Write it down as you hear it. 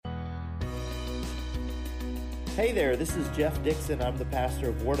Hey there, this is Jeff Dixon. I'm the pastor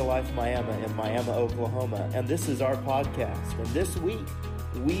of Word of Life Miami in Miami, Oklahoma, and this is our podcast. And this week,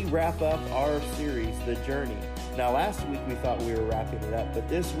 we wrap up our series, The Journey. Now, last week we thought we were wrapping it up, but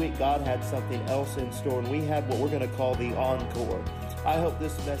this week God had something else in store, and we had what we're going to call the encore. I hope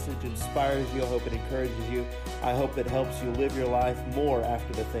this message inspires you. I hope it encourages you. I hope it helps you live your life more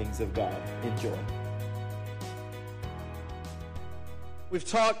after the things of God. Enjoy. We've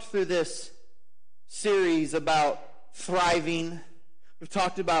talked through this series about thriving. We've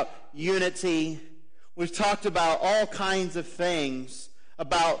talked about unity. We've talked about all kinds of things,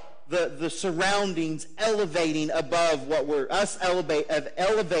 about the surroundings elevating above what we're,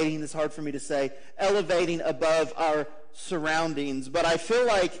 elevating is hard for me to say, elevating above our surroundings. But I feel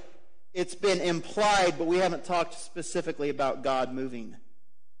like it's been implied, but we haven't talked specifically about God moving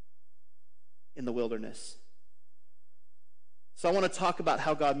in the wilderness. So I want to talk about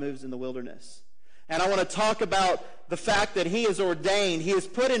how God moves in the wilderness. And I want to talk about the fact that He has ordained, He has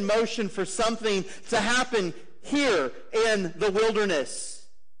put in motion for something to happen here in the wilderness.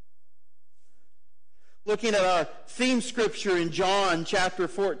 Looking at our theme scripture in John chapter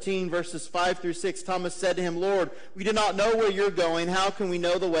 14, verses 5 through 6, Thomas said to Him, "Lord, we do not know where you're going. How can we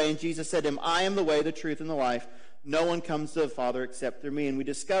know the way?" And Jesus said to him, "I am the way, the truth, and the life. No one comes to the Father except through me." And we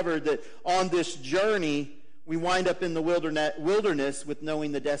discovered that on this journey, we wind up in the wilderness with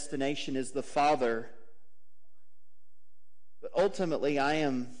knowing the destination is the Father. But ultimately, I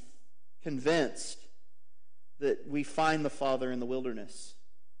am convinced that we find the Father in the wilderness.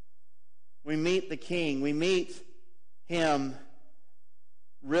 We meet the King. We meet Him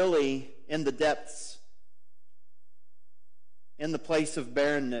really in the depths, in the place of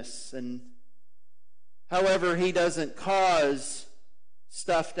barrenness. And however, He doesn't cause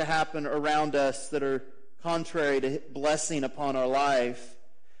stuff to happen around us that are contrary to blessing upon our life.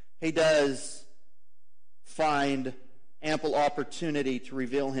 He does find ample opportunity to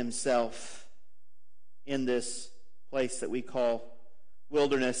reveal Himself in this place that we call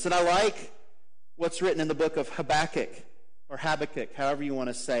wilderness. And I like what's written in the book of Habakkuk, or Habakkuk, however you want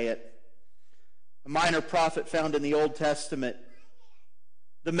to say it. A minor prophet found in the Old Testament.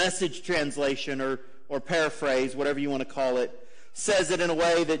 The Message translation, or paraphrase, whatever you want to call it, says it in a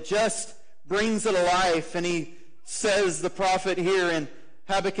way that just brings it alive. And he says, the prophet here in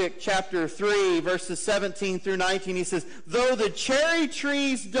Habakkuk chapter 3, verses 17 through 19, he says, "Though the cherry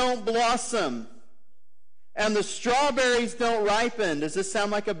trees don't blossom and the strawberries don't ripen." Does this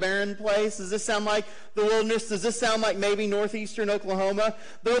sound like a barren place? Does this sound like the wilderness? Does this sound like maybe northeastern Oklahoma?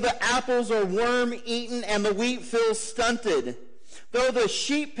 "Though the apples are worm-eaten and the wheat feels stunted. Though the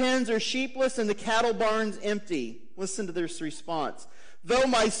sheep pens are sheepless and the cattle barns empty." Listen to this response. "Though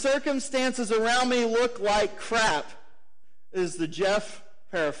my circumstances around me look like crap," is the Jeff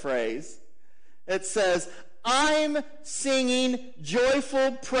paraphrase. It says, "I'm singing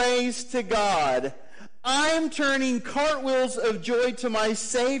joyful praise to God. I'm turning cartwheels of joy to my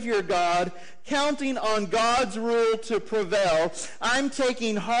Savior God, counting on God's rule to prevail. I'm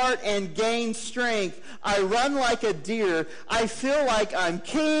taking heart and gain strength. I run like a deer. I feel like I'm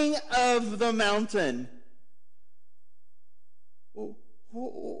king of the mountain."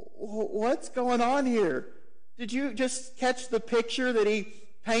 What's going on here? Did you just catch the picture that he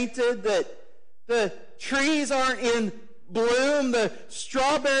painted? That the trees aren't in bloom, the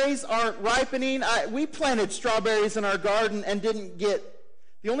strawberries aren't ripening. We planted strawberries in our garden and didn't get,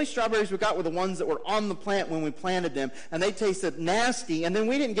 the only strawberries we got were the ones that were on the plant when we planted them, and they tasted nasty, and then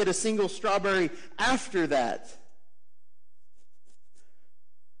we didn't get a single strawberry after that.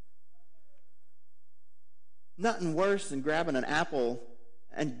 Nothing worse than grabbing an apple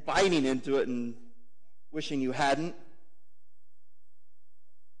and biting into it and wishing you hadn't.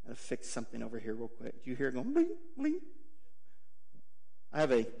 I'm going to fix something over here real quick. Do you hear it going bling, bling? I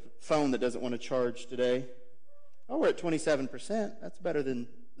have a phone that doesn't want to charge today. Oh, we're at 27%. That's better than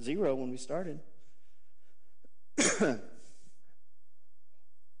 0 when we started. The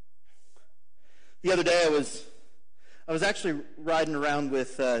other day I was actually riding around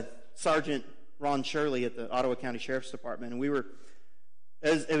with Sergeant Ron Shirley at the Ottawa County Sheriff's Department, and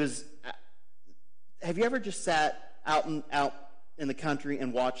have you ever just sat out in the country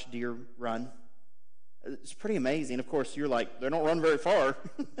and watched deer run? It's pretty amazing. Of course, you're like, they don't run very far.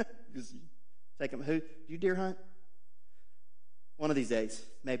 Because you take them. Do you deer hunt? One of these days,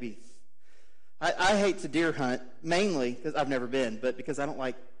 maybe. I hate to deer hunt, mainly because I've never been, but because I don't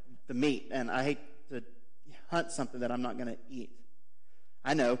like the meat, and I hate to hunt something that I'm not going to eat.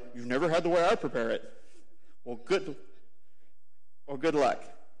 I know, you've never had the way I prepare it. Well, good luck.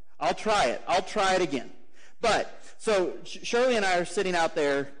 I'll try it. I'll try it again. But, so Shirley and I are sitting out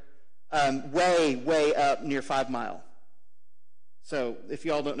there way up near 5 Mile. So if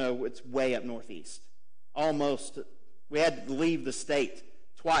y'all don't know, it's way up northeast. Almost, we had to leave the state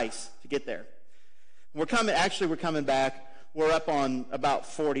twice to get there. We're coming back. We're up on about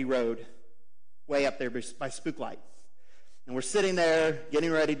 40 Road, way up there by Spooklight. And we're sitting there,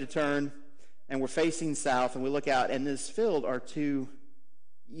 getting ready to turn, and we're facing south, and we look out, and in this field are 2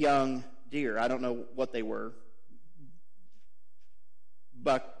 young deer. I don't know what they were.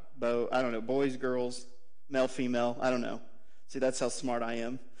 Boys, girls, male, female, I don't know. See, that's how smart I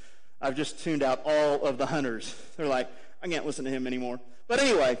am. I've just tuned out all of the hunters. They're like, I can't listen to him anymore. But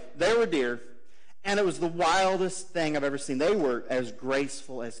anyway, they were deer, and it was the wildest thing I've ever seen. They were as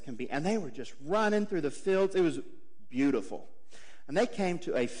graceful as can be, and they were just running through the fields. It was beautiful. And they came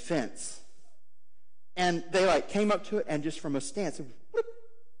to a fence, and they came up to it, and just from a stance,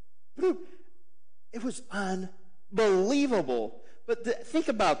 it was unbelievable. But think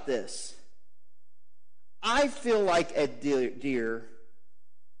about this. I feel like a deer.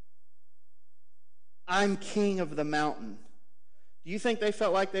 I'm king of the mountain. Do you think they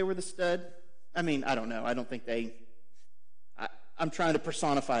felt like they were the stud? I mean, I don't know. I don't think they... I'm trying to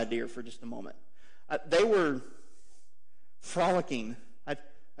personify a deer for just a moment. They were frolicking.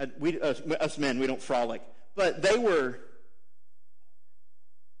 Us men, we don't frolic. But they weren't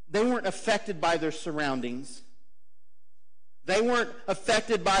affected by their surroundings. They weren't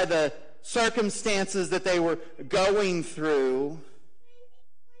affected by the circumstances that they were going through.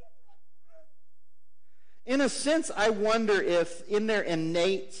 In a sense, I wonder if in their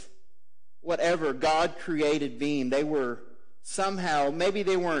innate, whatever, God-created being, they were somehow, maybe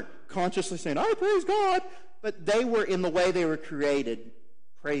they weren't consciously saying, I praise God, but they were, in the way they were created,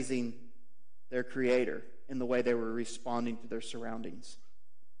 praising their Creator in the way they were responding to their surroundings.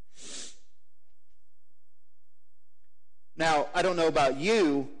 Now, I don't know about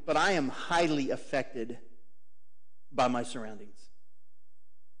you, but I am highly affected by my surroundings.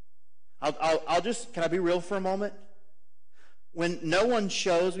 Can I be real for a moment? When no one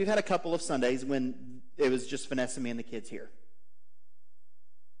shows, we've had a couple of Sundays when it was just Vanessa, me, and the kids here.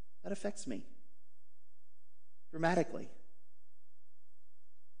 That affects me dramatically.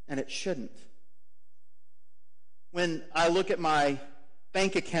 And it shouldn't. When I look at my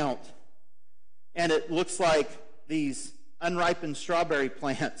bank account and it looks like these unripened strawberry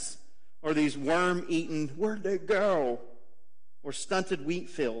plants or these worm-eaten, where'd they go? Or stunted wheat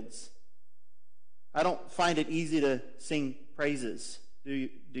fields, I don't find it easy to sing praises. Do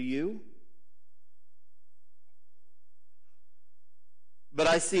you? But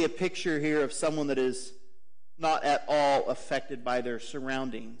I see a picture here of someone that is not at all affected by their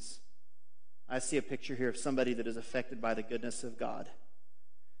surroundings. I see a picture here of somebody that is affected by the goodness of God.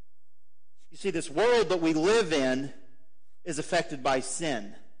 You see, this world that we live in is affected by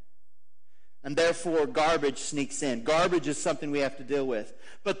sin. And therefore, garbage sneaks in. Garbage is something we have to deal with.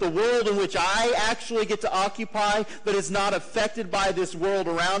 But the world in which I actually get to occupy that is not affected by this world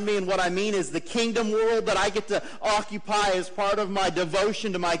around me, and what I mean is the kingdom world that I get to occupy as part of my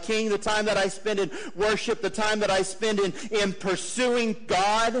devotion to my King, the time that I spend in worship, the time that I spend in pursuing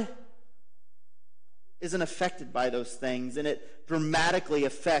God, isn't affected by those things. And it dramatically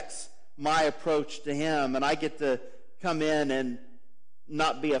affects my approach to Him. And I get to come in and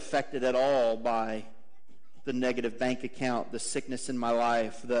not be affected at all by the negative bank account, the sickness in my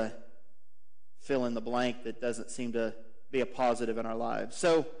life, the fill in the blank that doesn't seem to be a positive in our lives.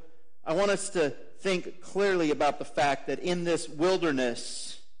 So I want us to think clearly about the fact that in this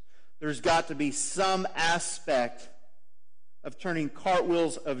wilderness, there's got to be some aspect of turning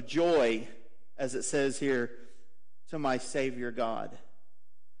cartwheels of joy, as it says here, to my Savior God.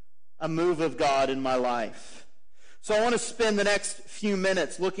 A move of God in my life. So I want to spend the next few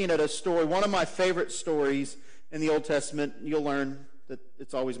minutes looking at a story, one of my favorite stories in the Old Testament. You'll learn that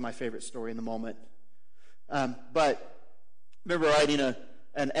it's always my favorite story in the moment. But I remember writing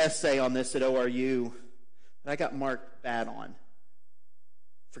an essay on this at ORU that I got marked bad on.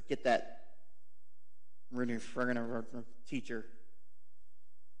 Forget that. We're going to teacher.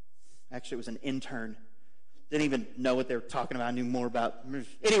 Actually, it was an intern. Didn't even know what they were talking about. I knew more about,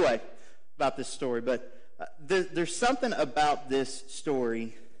 anyway, about this story. But there's something about this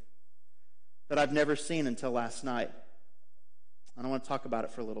story that I've never seen until last night. And I want to talk about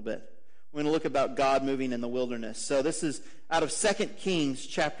it for a little bit. We're going to look about God moving in the wilderness. So this is out of 2 Kings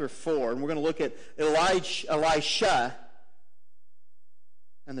chapter 4. And we're going to look at Elisha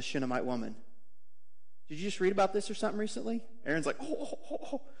and the Shunammite woman. Did you just read about this or something recently? Aaron's like,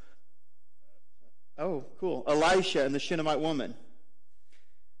 oh, cool. Elisha and the Shunammite woman.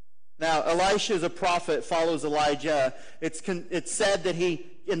 Now, Elisha is a prophet, follows Elijah. It's said that he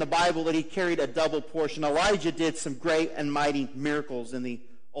in the Bible that he carried a double portion. Elijah did some great and mighty miracles in the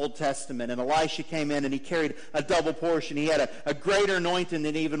Old Testament, and Elisha came in and he carried a double portion. He had a greater anointing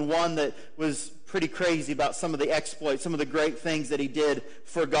than even one that was pretty crazy about some of the exploits, some of the great things that he did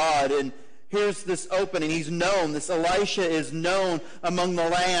for God. And here's this opening. He's known, this Elisha is known among the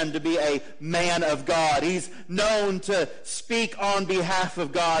land to be a man of God. He's known to speak on behalf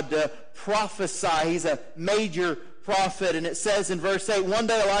of God, to prophesy. He's a major prophet. And it says in verse 8, one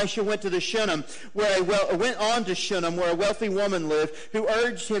day Elisha went to Shunem, where a wealthy woman lived, who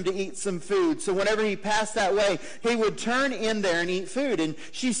urged him to eat some food. So whenever he passed that way, he would turn in there and eat food. And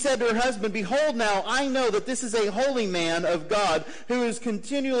she said to her husband, behold, now I know that this is a holy man of God, who is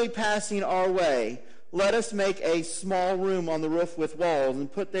continually passing our way. Let us make a small room on the roof with walls, and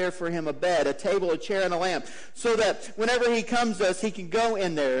put there for him a bed, a table, a chair, and a lamp, so that whenever he comes to us, he can go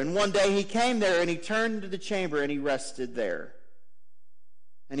in there. And one day he came there, and he turned into the chamber, and he rested there.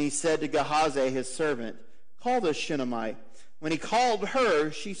 And he said to Gehazi, his servant, call the Shunammite. When he called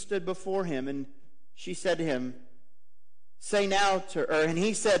her, she stood before him, and she said to him, and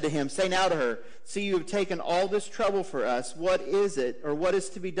he said to him, say now to her, see, you have taken all this trouble for us. What is it, or what is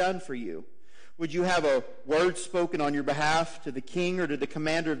to be done for you? Would you have a word spoken on your behalf to the king or to the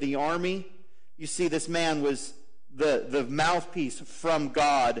commander of the army? You see, this man was the mouthpiece from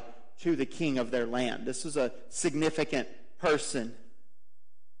God to the king of their land. This was a significant person.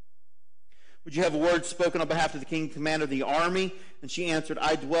 Would you have a word spoken on behalf of the king, commander of the army? And she answered,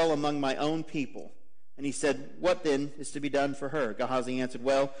 I dwell among my own people. And he said, what then is to be done for her? Gehazi answered,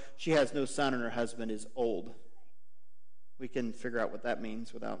 well, she has no son and her husband is old. We can figure out what that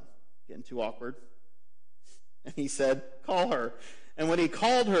means without getting too awkward. And he said, call her. And when he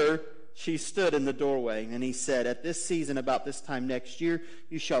called her, she stood in the doorway. And he said, at this season, about this time next year,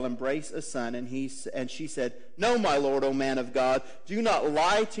 you shall embrace a son. And she said, no, my lord, O man of God, do not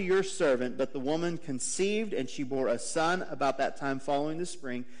lie to your servant. But the woman conceived, and she bore a son about that time following the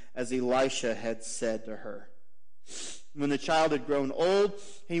spring, as Elisha had said to her. When the child had grown old,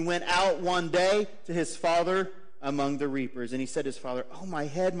 he went out one day to his father among the reapers. And he said to his father, oh, my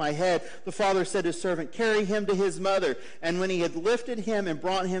head, my head. The father said to his servant, carry him to his mother. And when he had lifted him and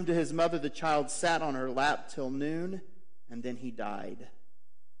brought him to his mother, the child sat on her lap till noon, and then he died.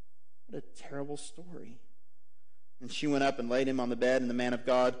 What a terrible story. And she went up and laid him on the bed, and the man of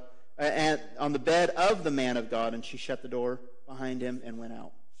God, on the bed of the man of God, and she shut the door behind him and went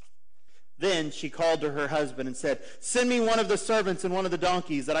out. Then she called to her husband and said, send me one of the servants and one of the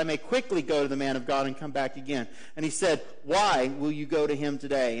donkeys, that I may quickly go to the man of God and come back again. And he said, why will you go to him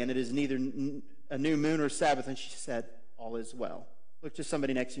today? And it is neither a new moon or Sabbath. And she said, all is well. Look to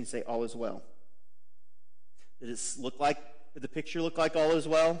somebody next to you and say, all is well. Did the picture look like all is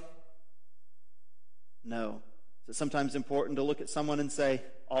well? No. Is it sometimes important to look at someone and say,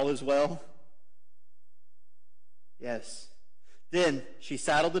 all is well? Yes. Then she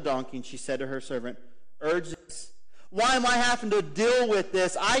saddled the donkey, and she said to her servant, urge this. Why am I having to deal with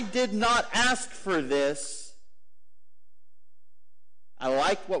this? I did not ask for this. I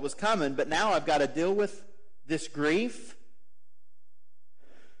liked what was coming, but now I've got to deal with this grief.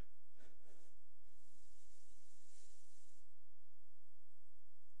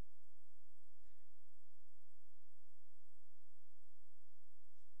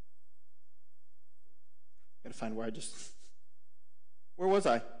 Got to find where Where was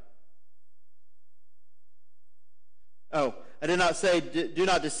I? Oh, I did not say, do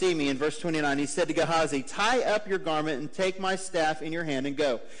not deceive me. In verse 29, he said to Gehazi, tie up your garment and take my staff in your hand and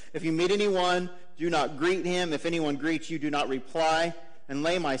go. If you meet anyone, do not greet him. If anyone greets you, do not reply. And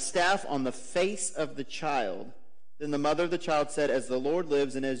lay my staff on the face of the child. Then the mother of the child said, as the Lord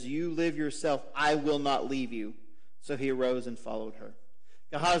lives and as you live yourself, I will not leave you. So he arose and followed her.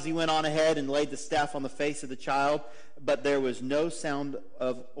 Gehazi went on ahead and laid the staff on the face of the child, but there was no sound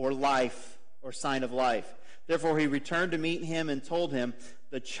or sign of life. Therefore he returned to meet him and told him,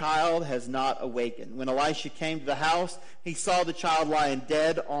 the child has not awakened. When Elisha came to the house, he saw the child lying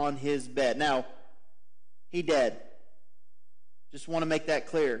dead on his bed. Now, he dead. Just want to make that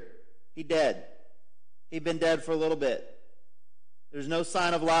clear. He dead. He'd been dead for a little bit. There's no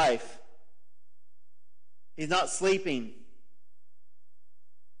sign of life. He's not sleeping.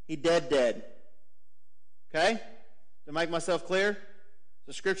 He dead. Okay? Did I make myself clear?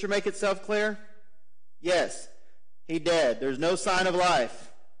 Does Scripture make itself clear? Yes. He dead. There's no sign of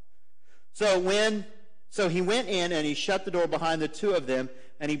life. So he went in and he shut the door behind the two of them,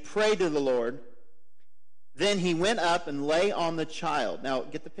 and he prayed to the Lord. Then he went up and lay on the child. Now,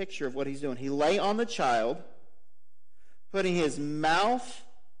 get the picture of what he's doing. He lay on the child, putting his mouth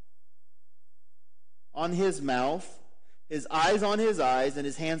on his mouth, his eyes on his eyes, and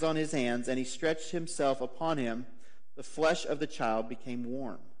his hands on his hands, and he stretched himself upon him. The flesh of the child became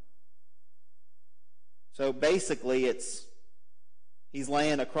warm. So basically, he's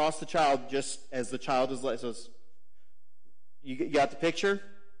laying across the child just as the child is laying. So you got the picture?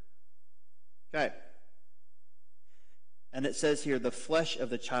 Okay. And it says here, the flesh of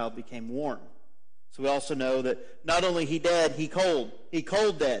the child became warm. So we also know that not only he dead, he cold. He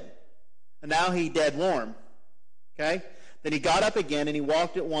cold dead. And now he dead warm. Okay? Then he got up again and he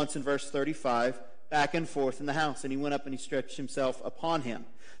walked at once in verse 35 back and forth in the house. And he went up and he stretched himself upon him.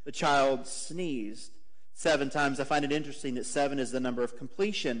 The child sneezed 7 times. I find it interesting that 7 is the number of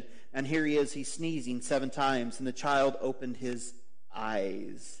completion. And here he is, he's sneezing 7 times. And the child opened his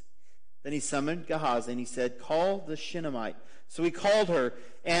eyes. Then he summoned Gehazi and he said, call the Shunammite. So he called her.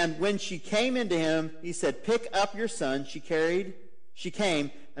 And when she came into him, he said, pick up your son. She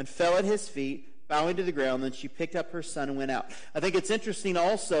came and fell at his feet, bowing to the ground. Then she picked up her son and went out. I think it's interesting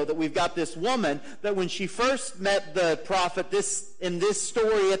also that we've got this woman that when she first met the prophet, in this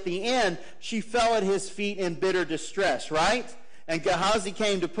story at the end, she fell at his feet in bitter distress, right? And Gehazi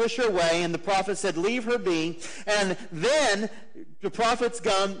came to push her away, and the prophet said, leave her be. And then the prophets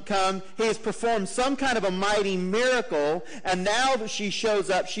come. He has performed some kind of a mighty miracle, and now that she shows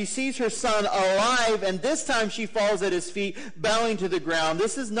up, she sees her son alive, and this time she falls at his feet, bowing to the ground.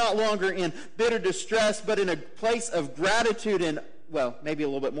 This is not longer in bitter distress, but in a place of gratitude and, well, maybe a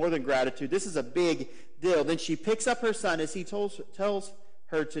little bit more than gratitude. This is a big deal. Then she picks up her son as he tells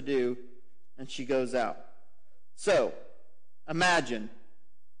her to do, and she goes out. So, imagine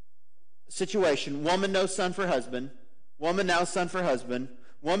a situation. Woman, no son for husband. Woman, now son for husband.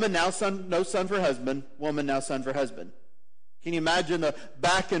 Woman, now son, no son for husband. Woman, now son for husband. Can you imagine the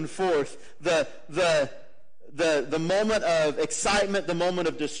back and forth, the moment of excitement, the moment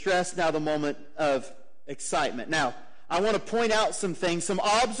of distress, now the moment of excitement. Now, I want to point out some things, some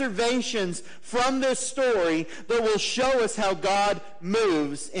observations from this story that will show us how God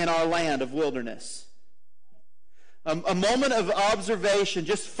moves in our land of wilderness. A moment of observation,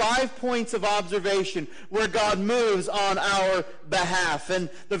 just 5 points of observation where God moves on our behalf. And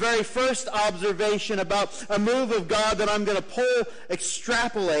the very first observation about a move of God that I'm going to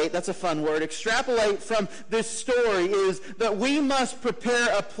extrapolate, that's a fun word, extrapolate from this story is that we must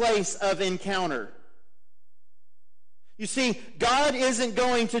prepare a place of encounter. You see, God isn't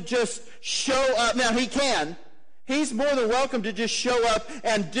going to just show up. Now, He can. He's more than welcome to just show up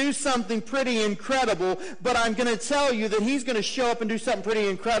and do something pretty incredible, but I'm going to tell you that He's going to show up and do something pretty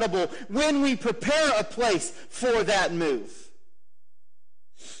incredible when we prepare a place for that move.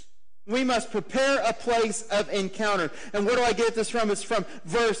 We must prepare a place of encounter. And where do I get this from? It's from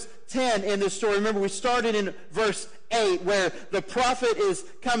verse 10 in this story. Remember, we started in verse 8 where the prophet is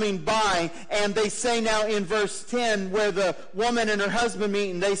coming by, and they say now in verse 10 where the woman and her husband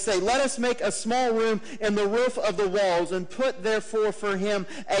meet, and they say, let us make a small room in the roof of the walls, and put therefore for him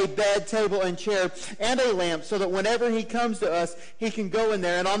a bed, table, and chair, and a lamp, so that whenever he comes to us, he can go in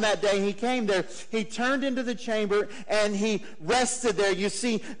there. And on that day he came there, he turned into the chamber, and he rested there. You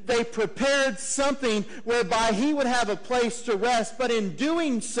see, they prepared something whereby he would have a place to rest, but in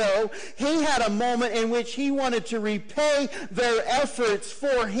doing so, he had a moment in which he wanted to repay their efforts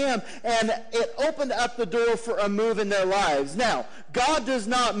for him, and it opened up the door for a move in their lives. Now, God does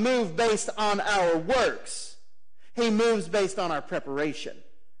not move based on our works. He moves based on our preparation.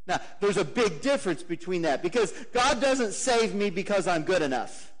 Now, there's a big difference between that, because God doesn't save me because I'm good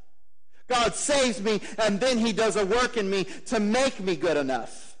enough. God saves me, and then He does a work in me to make me good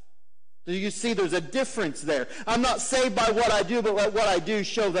enough. Do you see there's a difference there? I'm not saved by what I do, but let what I do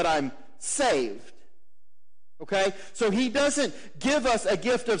show that I'm saved. Okay? So He doesn't give us a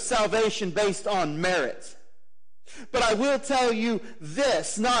gift of salvation based on merit. But I will tell you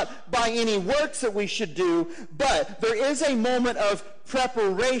this, not by any works that we should do, but there is a moment of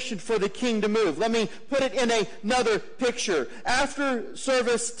preparation for the King to move. Let me put it in another picture. After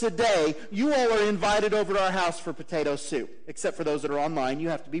service today, you all are invited over to our house for potato soup. Except for those that are online, you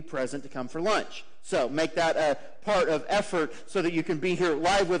have to be present to come for lunch. So make that a part of effort so that you can be here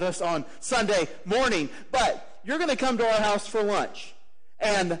live with us on Sunday morning. But you're going to come to our house for lunch.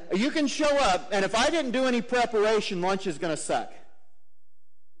 And you can show up, and if I didn't do any preparation, lunch is going to suck.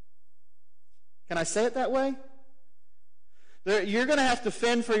 Can I say it that way? You're going to have to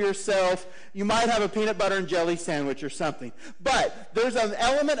fend for yourself. You might have a peanut butter and jelly sandwich or something. But there's an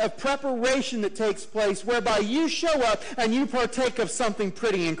element of preparation that takes place whereby you show up and you partake of something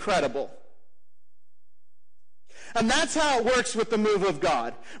pretty incredible. And that's how it works with the move of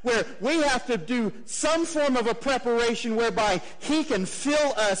God, where we have to do some form of a preparation whereby He can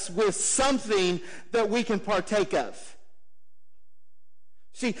fill us with something that we can partake of.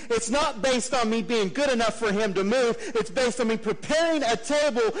 See, it's not based on me being good enough for him to move. It's based on me preparing a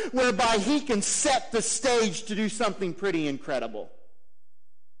table whereby he can set the stage to do something pretty incredible.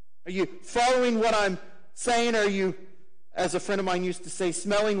 Are you following what I'm saying? Are you, as a friend of mine used to say,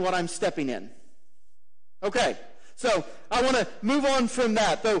 smelling what I'm stepping in? Okay. So I want to move on from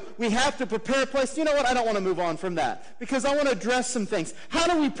that, though we have to prepare a place. You know what? I don't want to move on from that because I want to address some things. How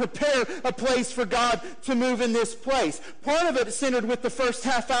do we prepare a place for God to move in this place? Part of it is centered with the first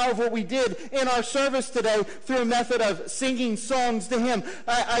half hour of what we did in our service today through a method of singing songs to Him.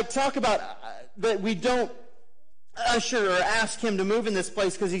 I talk about that we don't usher or ask him to move in this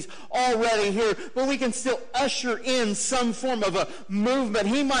place because he's already here, but we can still usher in some form of a movement.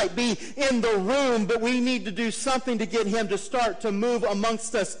 He might be in the room, but we need to do something to get him to start to move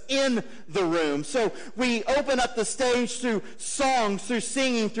amongst us in the room. So we open up the stage through songs, through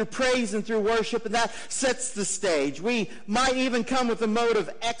singing, through praise, and through worship, and that sets the stage. We might even come with a mode of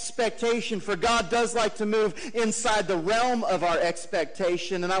expectation, for God does like to move inside the realm of our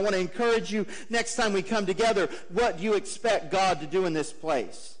expectation, and I want to encourage you next time we come together, what do you expect God to do in this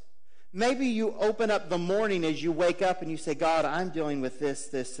place? Maybe you open up the morning as you wake up and you say, God, I'm dealing with this,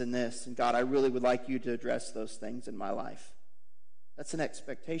 this, and this. And God, I really would like you to address those things in my life. That's an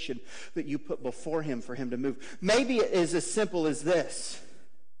expectation that you put before him for him to move. Maybe it is as simple as this.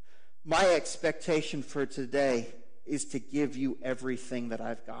 My expectation for today is to give you everything that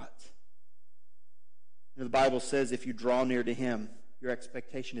I've got. The Bible says if you draw near to him, your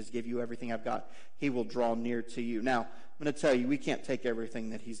expectation is give you everything I've got. He will draw near to you. Now, I'm going to tell you, we can't take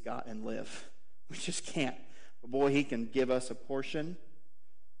everything that he's got and live. We just can't. But boy, he can give us a portion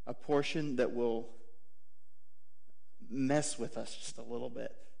that will mess with us just a little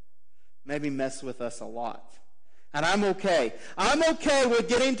bit. Maybe mess with us a lot. And I'm okay. I'm okay with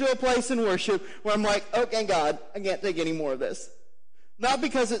getting to a place in worship where I'm like, okay, God, I can't take any more of this. Not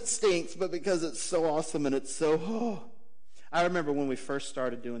because it stinks, but because it's so awesome and it's so... I remember when we first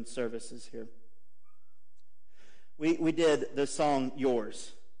started doing services here. We did the song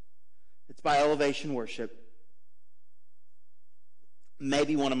Yours. It's by Elevation Worship.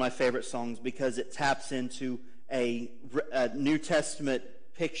 Maybe one of my favorite songs because it taps into a New Testament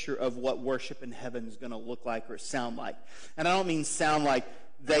picture of what worship in heaven is going to look like or sound like. And I don't mean sound like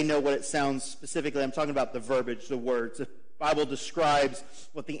they know what it sounds specifically. I'm talking about the verbiage, the words. The Bible describes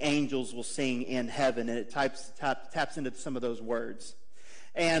what the angels will sing in heaven, and it taps into some of those words.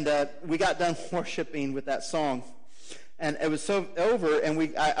 And we got done worshiping with that song, and it was so over,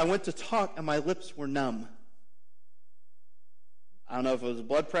 and I went to talk, and my lips were numb. I don't know if it was a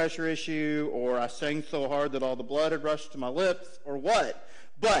blood pressure issue, or I sang so hard that all the blood had rushed to my lips, or what.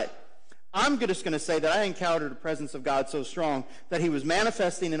 But I'm just going to say that I encountered the presence of God so strong that he was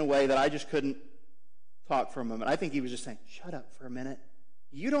manifesting in a way that I just couldn't talk for a moment. I think he was just saying, shut up for a minute.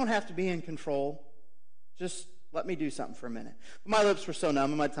 You don't have to be in control. Just let me do something for a minute. But my lips were so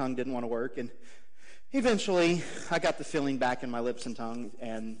numb and my tongue didn't want to work. And eventually, I got the feeling back in my lips and tongue,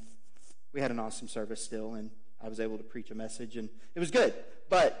 and we had an awesome service still, and I was able to preach a message, and it was good.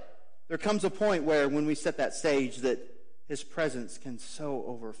 But there comes a point where when we set that stage that his presence can so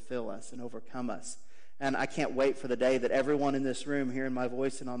overfill us and overcome us. And I can't wait for the day that everyone in this room hearing my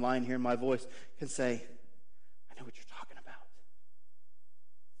voice and online hearing my voice can say, I know what you're talking about.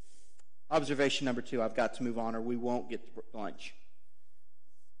 Observation number 2, I've got to move on or we won't get to lunch.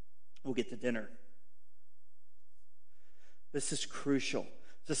 We'll get to dinner. This is crucial.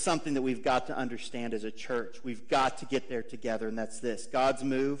 This is something that we've got to understand as a church. We've got to get there together, and that's this. God's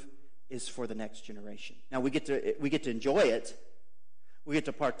move is for the next generation. Now, we get to enjoy it. We get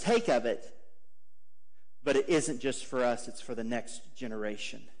to partake of it. But it isn't just for us, it's for the next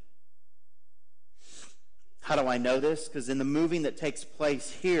generation. How do I know this? Because in the moving that takes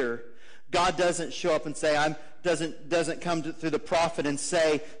place here, God doesn't show up and say, doesn't come through the prophet and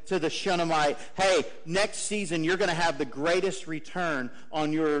say to the Shunammite, hey, next season you're going to have the greatest return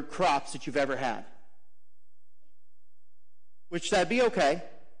on your crops that you've ever had. Which that'd be okay.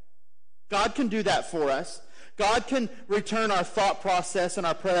 God can do that for us. God can return our thought process and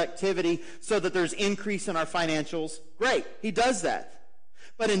our productivity so that there's increase in our financials. Great. He does that.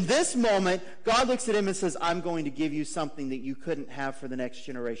 But in this moment, God looks at him and says, I'm going to give you something that you couldn't have for the next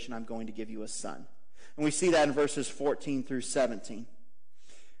generation. I'm going to give you a son. And we see that in verses 14 through 17.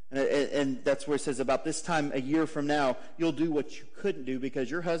 And that's where it says, about this time a year from now, you'll do what you couldn't do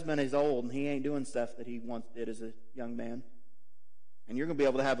because your husband is old and he ain't doing stuff that he once did as a young man. And you're going to be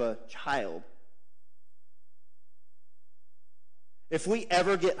able to have a child. If we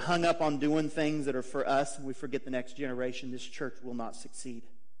ever get hung up on doing things that are for us and we forget the next generation, this church will not succeed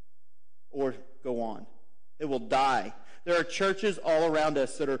or go on. It will die There are churches all around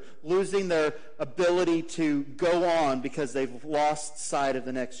us that are losing their ability to go on because they've lost sight of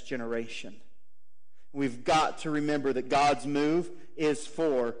the next generation. We've got to remember that God's move is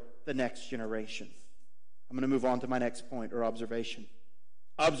for the next generation. I'm going to move on to my next point or observation.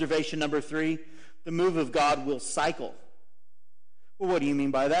 Observation number 3, the move of God will cycle. Well, what do you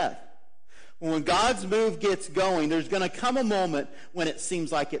mean by that? Well, when God's move gets going, there's going to come a moment when it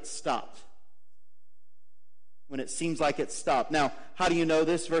seems like it's stopped. When it seems like it's stopped. Now, how do you know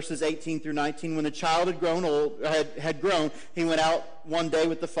this? Verses 18 through 19. When the child had grown, he went out one day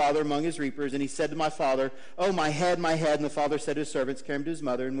with the father among his reapers, and he said to my father, "Oh, my head, my head." And the father said to his servants, "Carry him to his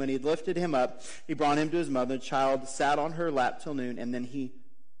mother." And when he had lifted him up, he brought him to his mother. The child sat on her lap till noon, and then he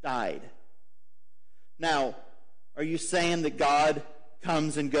died. Now, are you saying that God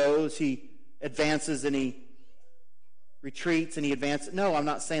comes and goes, he advances and he retreats and he advances? No, I'm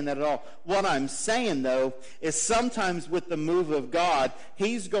not saying that at all. What I'm saying, though, is sometimes with the move of God,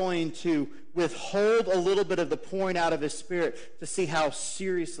 he's going to withhold a little bit of the pouring out of his Spirit to see how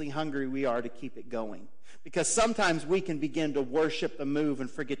seriously hungry we are to keep it going. Because sometimes we can begin to worship the move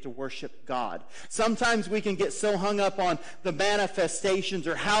and forget to worship God. Sometimes we can get so hung up on the manifestations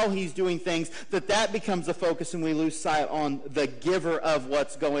or how he's doing things that becomes the focus and we lose sight on the giver of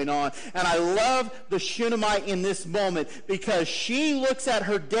what's going on. And I love the Shunammite in this moment because she looks at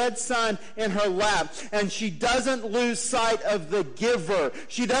her dead son in her lap and she doesn't lose sight of the giver.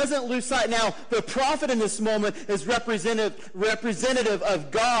 She doesn't lose sight. Now, the prophet in this moment is representative of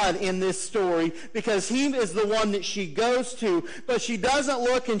God in this story because he is the one that she goes to, but she doesn't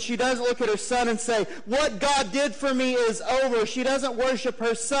look at her son and say, "What God did for me is over." She doesn't worship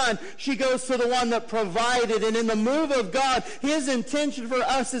her son. She goes to the one that provided. And in the move of God, his intention for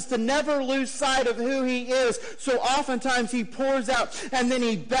us is to never lose sight of who he is. So oftentimes he pours out and then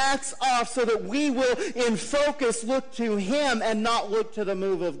he backs off so that we will in focus look to him and not look to the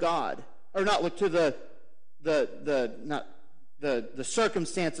move of God, or not look to the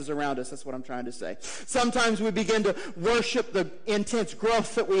circumstances around us. That's what I'm trying to say. Sometimes we begin to worship the intense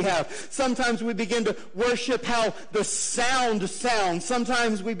growth that we have. Sometimes we begin to worship how the sound sounds.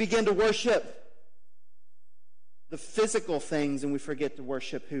 Sometimes we begin to worship the physical things and we forget to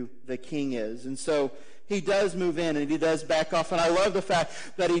worship who the King is. And so he does move in and he does back off. And I love the fact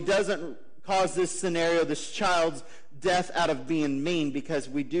that he doesn't cause this scenario, this child's death, out of being mean, because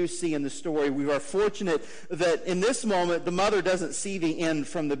we do see in the story, we are fortunate that in this moment the mother doesn't see the end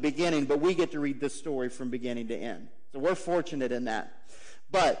from the beginning, but we get to read this story from beginning to end. So we're fortunate in that.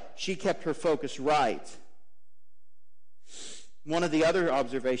 But she kept her focus right. One of the other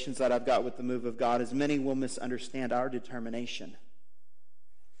observations that I've got with the move of God is many will misunderstand our determination.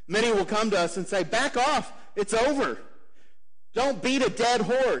 Many will come to us and say, "Back off, it's over. Don't beat a dead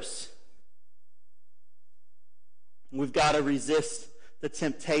horse." We've got to resist the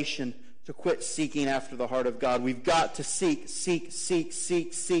temptation to quit seeking after the heart of God. We've got to seek,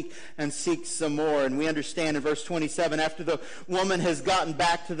 and seek some more. And we understand in verse 27, after the woman has gotten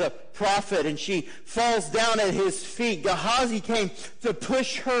back to the prophet and she falls down at his feet, Gehazi came to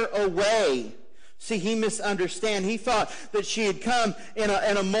push her away. See, he misunderstood. He thought that she had come in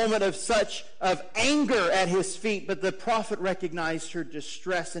a moment of anger at his feet, but the prophet recognized her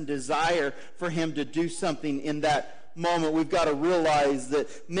distress and desire for him to do something in that moment. We've got to realize that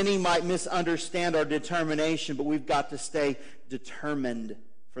many might misunderstand our determination, but we've got to stay determined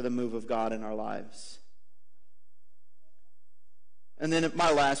for the move of God in our lives. And then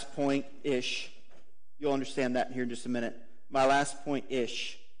my last point-ish, you'll understand that here in just a minute. My last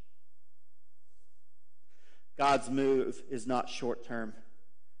point-ish. God's move is not short-term.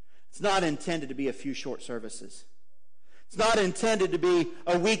 It's not intended to be a few short services. It's not intended to be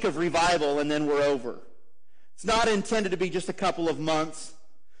a week of revival and then we're over. It's not intended to be just a couple of months.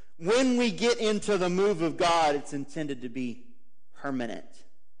 When we get into the move of God, it's intended to be permanent.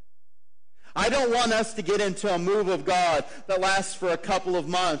 I don't want us to get into a move of God that lasts for a couple of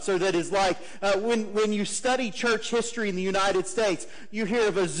months, or that is like when you study church history in the United States, you hear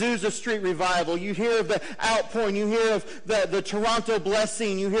of Azusa Street Revival, you hear of the Outpouring, you hear of the Toronto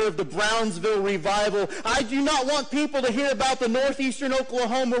Blessing, you hear of the Brownsville Revival. I do not want people to hear about the Northeastern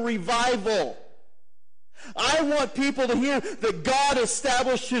Oklahoma Revival. I want people to hear that God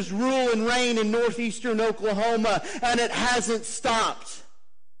established his rule and reign in northeastern Oklahoma, and it hasn't stopped.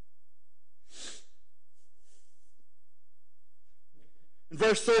 In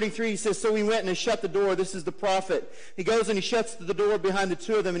verse 33, he says, "So he went and he shut the door." This is the prophet. He goes and he shuts the door behind the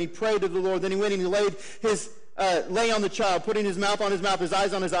two of them, and he prayed to the Lord. Then he went and he lay on the child, putting his mouth on his mouth, his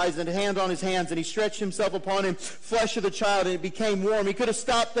eyes on his eyes, and his hand on his hands, and he stretched himself upon him, flesh of the child, and it became warm. He could have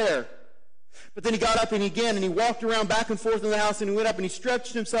stopped there. But then he got up and he walked around back and forth in the house, and he went up and he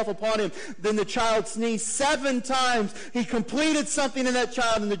stretched himself upon him. Then the child sneezed 7 times. He completed something in that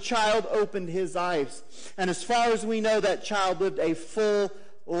child, and the child opened his eyes. And as far as we know, that child lived a full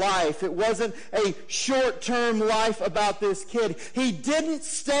life. It wasn't a short-term life about this kid. He didn't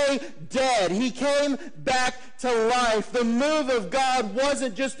stay dead. He came back to life. The move of God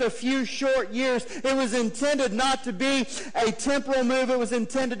wasn't just a few short years. It was intended not to be a temporal move. It was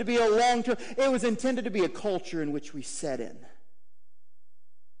intended to be a long-term. It was intended to be a culture in which we set in.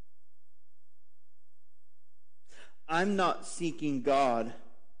 I'm not seeking God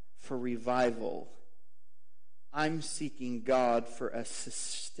for revival. I'm seeking God for a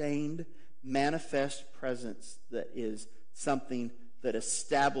sustained, manifest presence that is something that is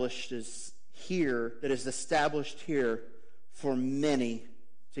established here for many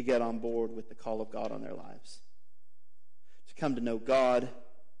to get on board with the call of God on their lives. To come to know God,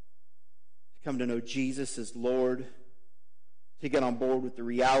 to come to know Jesus as Lord, to get on board with the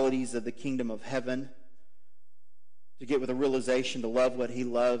realities of the kingdom of heaven, to get with a realization to love what he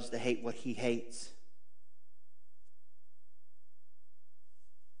loves, to hate what he hates.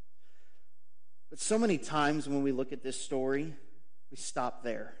 But so many times when we look at this story, we stop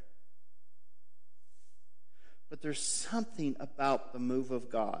there. But there's something about the move of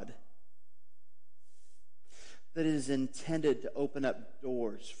God that is intended to open up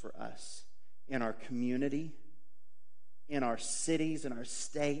doors for us in our community, in our cities, in our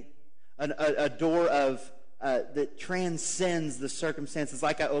state, a door of that transcends the circumstances,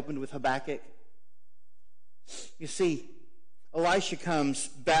 like I opened with Habakkuk. You see, Elisha comes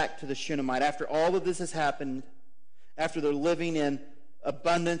back to the Shunammite after all of this has happened, after they're living in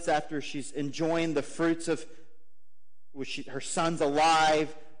abundance, after she's enjoying the fruits of her son's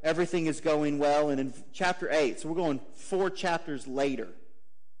alive, everything is going well. And in chapter 8, so we're going 4 chapters later,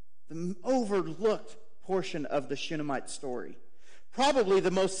 the overlooked portion of the Shunammite story. Probably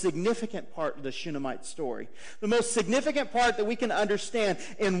the most significant part of the Shunammite story. The most significant part that we can understand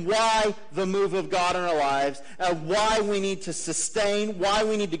in why the move of God in our lives, why we need to sustain, why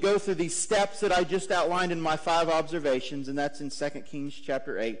we need to go through these steps that I just outlined in my 5 observations, and that's in 2 Kings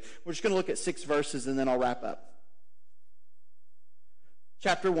chapter 8. We're just going to look at 6 verses and then I'll wrap up.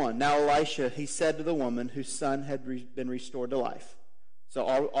 Chapter 1, now Elisha, he said to the woman whose son had been restored to life.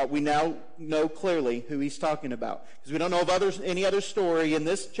 So we now know clearly who he's talking about, because we don't know of any other story in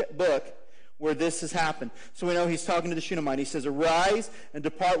this book where this has happened. So we know he's talking to the Shunammite. He says, "Arise and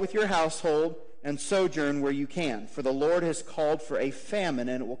depart with your household and sojourn where you can, for the Lord has called for a famine,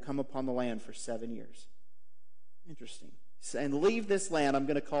 and it will come upon the land for 7 years." Interesting. And leave this land, I'm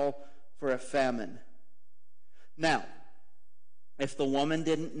going to call for a famine. Now, if the woman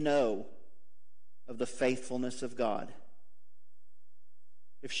didn't know of the faithfulness of God,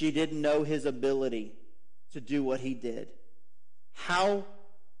 if she didn't know his ability to do what he did, how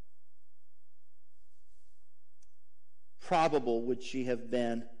probable would she have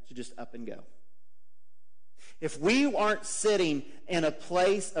been to just up and go? If we aren't sitting in a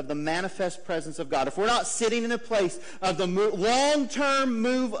place of the manifest presence of God, if we're not sitting in a place of the long-term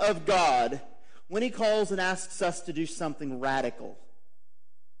move of God, when he calls and asks us to do something radical,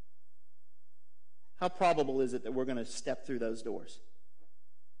 how probable is it that we're going to step through those doors?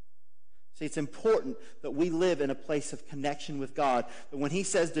 See, it's important that we live in a place of connection with God, that when he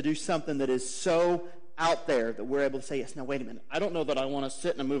says to do something that is so out there, that we're able to say, yes, now wait a minute, I don't know that I want to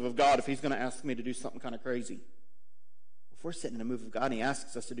sit in a move of God if he's going to ask me to do something kind of crazy. If we're sitting in a move of God and he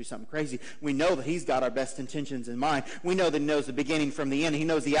asks us to do something crazy, we know that he's got our best intentions in mind. We know that he knows the beginning from the end. He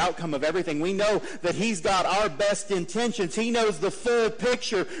knows the outcome of everything. We know that he's got our best intentions. He knows the full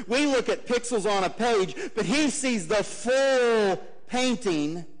picture. We look at pixels on a page, but he sees the full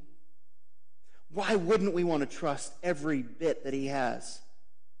painting. Why wouldn't we want to trust every bit that he has?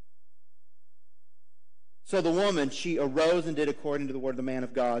 So the woman, she arose and did according to the word of the man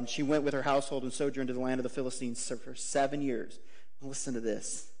of God. And she went with her household and sojourned to the land of the Philistines for 7 years. And listen to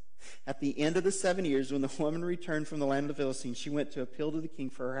this. At the end of the 7 years, when the woman returned from the land of the Philistines, she went to appeal to the king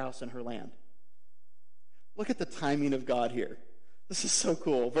for her house and her land. Look at the timing of God here. This is so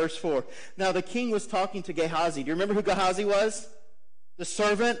cool. Verse 4. Now the king was talking to Gehazi. Do you remember who Gehazi was? The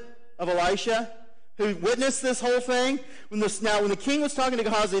servant of Elisha, who witnessed this whole thing. When the king was talking to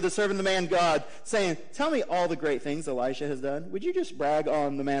Gehazi, the servant of the man of God, saying, "Tell me all the great things Elisha has done. Would you just brag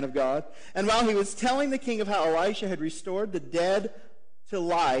on the man of God?" And while he was telling the king of how Elisha had restored the dead to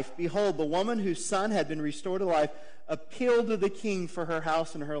life, behold, the woman whose son had been restored to life appealed to the king for her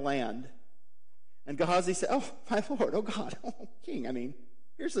house and her land. And Gehazi said, "Oh, my lord, oh God, oh king,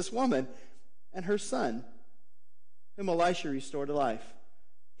 here's this woman and her son, whom Elisha restored to life."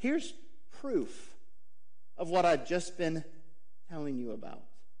 Here's proof of what I've just been telling you about.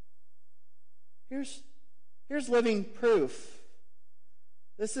 Here's living proof.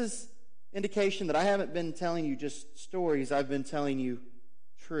 This is indication that I haven't been telling you just stories, I've been telling you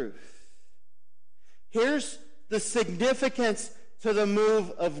truth. Here's the significance to the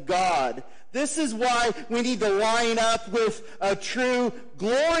move of God. This is why we need to line up with a true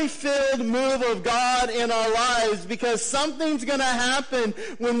glory-filled move of God in our lives, because something's going to happen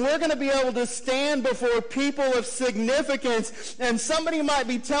when we're going to be able to stand before people of significance, and somebody might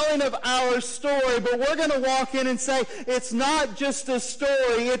be telling of our story, but we're going to walk in and say, it's not just a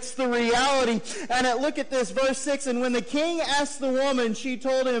story, it's the reality. And look at this, verse 6, and when the king asked the woman, she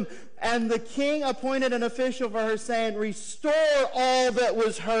told him, and the king appointed an official for her, saying, restore all that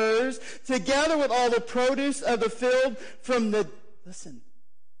was hers, together with all the produce of the field from the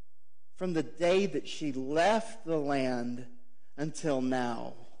day that she left the land until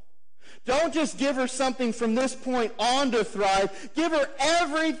now. Don't just give her something from this point on to thrive. Give her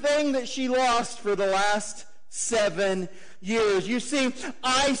everything that she lost for the last 7 years. You see,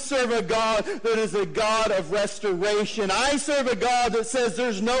 I serve a God that is a God of restoration. I serve a God that says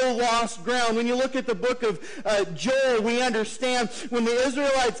there's no lost ground. When you look at the book of Joel, we understand when the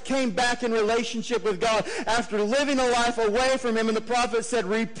Israelites came back in relationship with God after living a life away from Him, and the prophet said,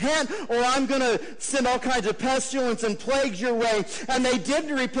 repent or I'm going to send all kinds of pestilence and plagues your way. And they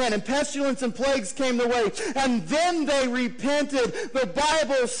didn't repent, and pestilence and plagues came their way. And then they repented. The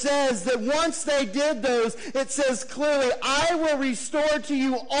Bible says that once they did those, it says clearly, I will restore to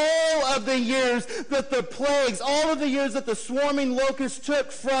you all of the years that the plagues, all of the years that the swarming locusts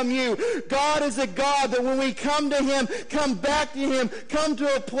took from you. God is a God that when we come to Him, come back to Him, come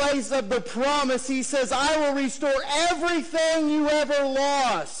to a place of the promise, He says, I will restore everything you ever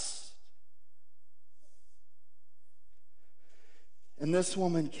lost. And this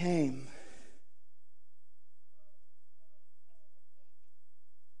woman came.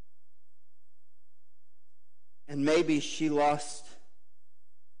 And maybe she lost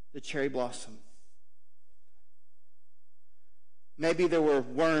the cherry blossom. Maybe there were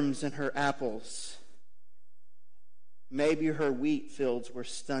worms in her apples. Maybe her wheat fields were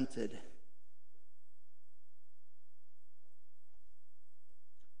stunted.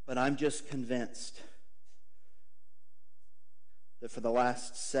 But I'm just convinced that for the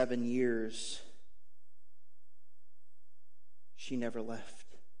last 7 years, she never left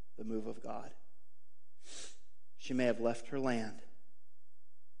the move of God. She may have left her land.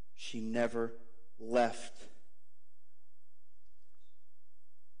 She never left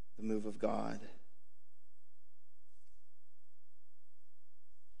the move of God.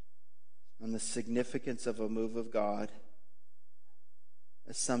 And the significance of a move of God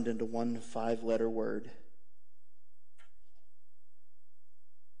is summed into one 5-letter word.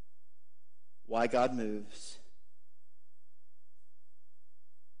 Why God moves.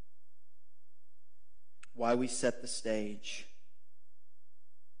 Why we set the stage,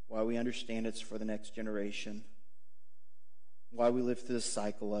 why we understand it's for the next generation, why we live through the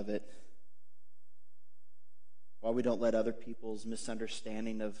cycle of it, why we don't let other people's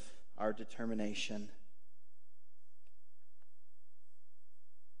misunderstanding of our determination,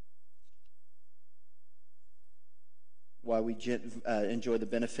 why we enjoy the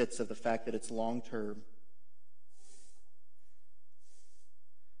benefits of the fact that it's long-term.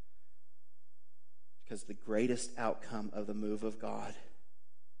 Because the greatest outcome of the move of God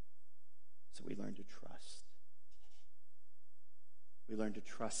is that we learn to trust. We learn to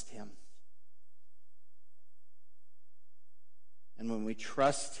trust Him. And when we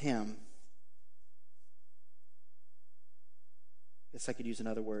trust Him, I guess I could use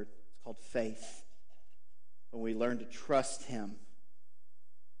another word. It's called faith. When we learn to trust Him,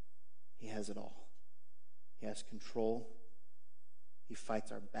 He has it all. He has control. He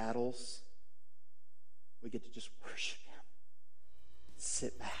fights our battles. We get to just worship Him,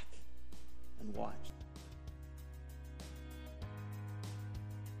 sit back, and watch.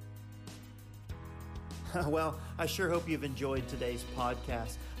 Well, I sure hope you've enjoyed today's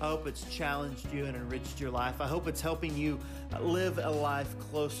podcast. I hope it's challenged you and enriched your life. I hope it's helping you live a life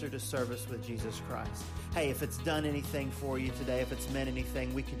closer to service with Jesus Christ. Hey, if it's done anything for you today, if it's meant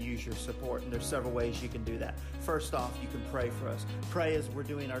anything, we could use your support, and there's several ways you can do that. First off, you can pray for us. Pray as we're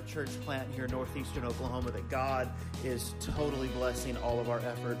doing our church plant here in northeastern Oklahoma that God is totally blessing all of our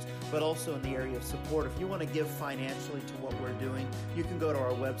efforts, but also in the area of support. If you want to give financially to what we're doing, you can go to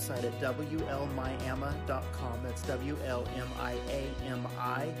our website at WLMiami.com. That's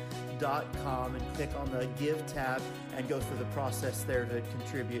WLMIAMI.com. miama.com and click on the Give tab and go through the process there to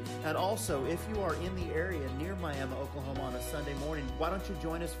contribute. And also, if you are in the area near Miami, Oklahoma on a Sunday morning, why don't you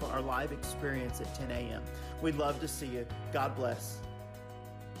join us for our live experience at 10 a.m. We'd love to see you. God bless.